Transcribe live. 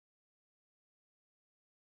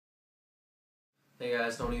Hey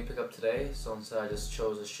guys, no new pickup today, so instead I just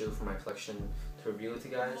chose a shoe from my collection to review with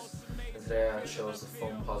you guys. And today I chose the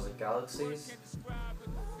FOAMPOSITE Galaxies.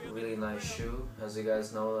 A really nice shoe. As you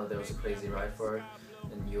guys know, there was a crazy ride for it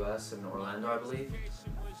in the US, in Orlando I believe.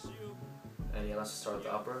 And yeah, let's just start with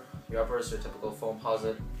the upper. Your upper is your typical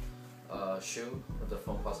FOAMPOSITE shoe with the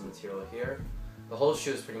FOAMPOSITE material here. The whole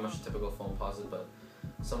shoe is pretty much a typical FOAMPOSITE, but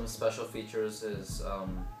some special features is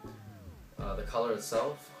the color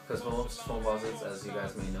itself, because most FOAMPOSITEs, as you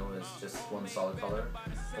guys may know, is just one solid color.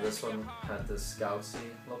 But this one had this galaxy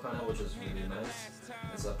look on it, which is really nice.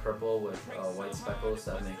 It's a purple with white speckles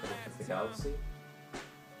that make it look like the galaxy.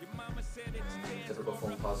 And typical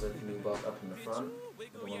FOAMPOSITE nubuck up in the front,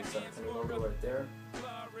 with the 170 logo right there.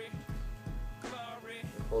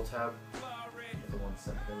 The pull tab with the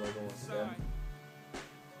 170 logo once again.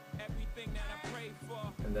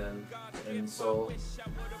 And then the insole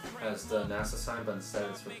has the NASA sign, but instead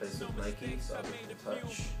it's replaced with Nike, so I'll give it a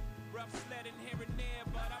touch.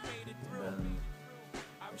 And then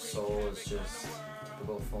your sole is just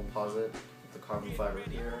typical FOAMPOSITE with the carbon fiber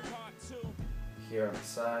here on the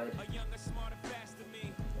side, on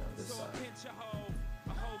this side.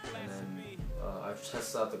 And then I've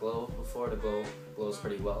tested out the glow before. The glow glows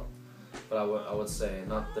pretty well, but I would say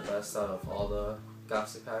not the best out of all the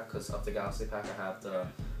Galaxy Pack, because of the Galaxy Pack I have the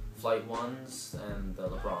Flight ones and the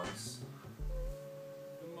LeBrons.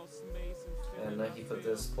 And Nike put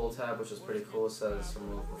this pull tab, which is pretty cool. It says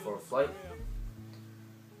remove before flight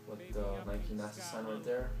with the Nike NASA sign right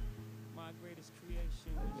there. And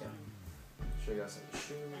yeah, show you guys the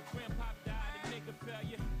shoe.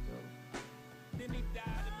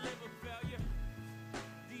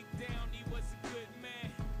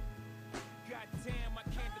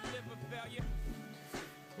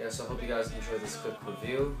 Yeah, so I hope you guys enjoyed this quick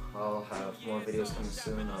review. I'll have more videos coming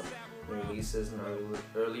soon of new releases and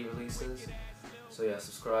early releases. So yeah,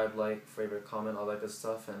 subscribe, like, favorite, comment, all that good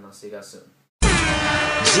stuff, and I'll see you guys soon.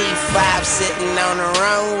 G5 sitting on the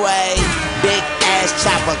runway, big ass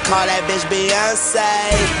chopper, call that bitch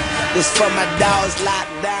Beyonce. This for my dogs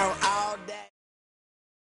locked down.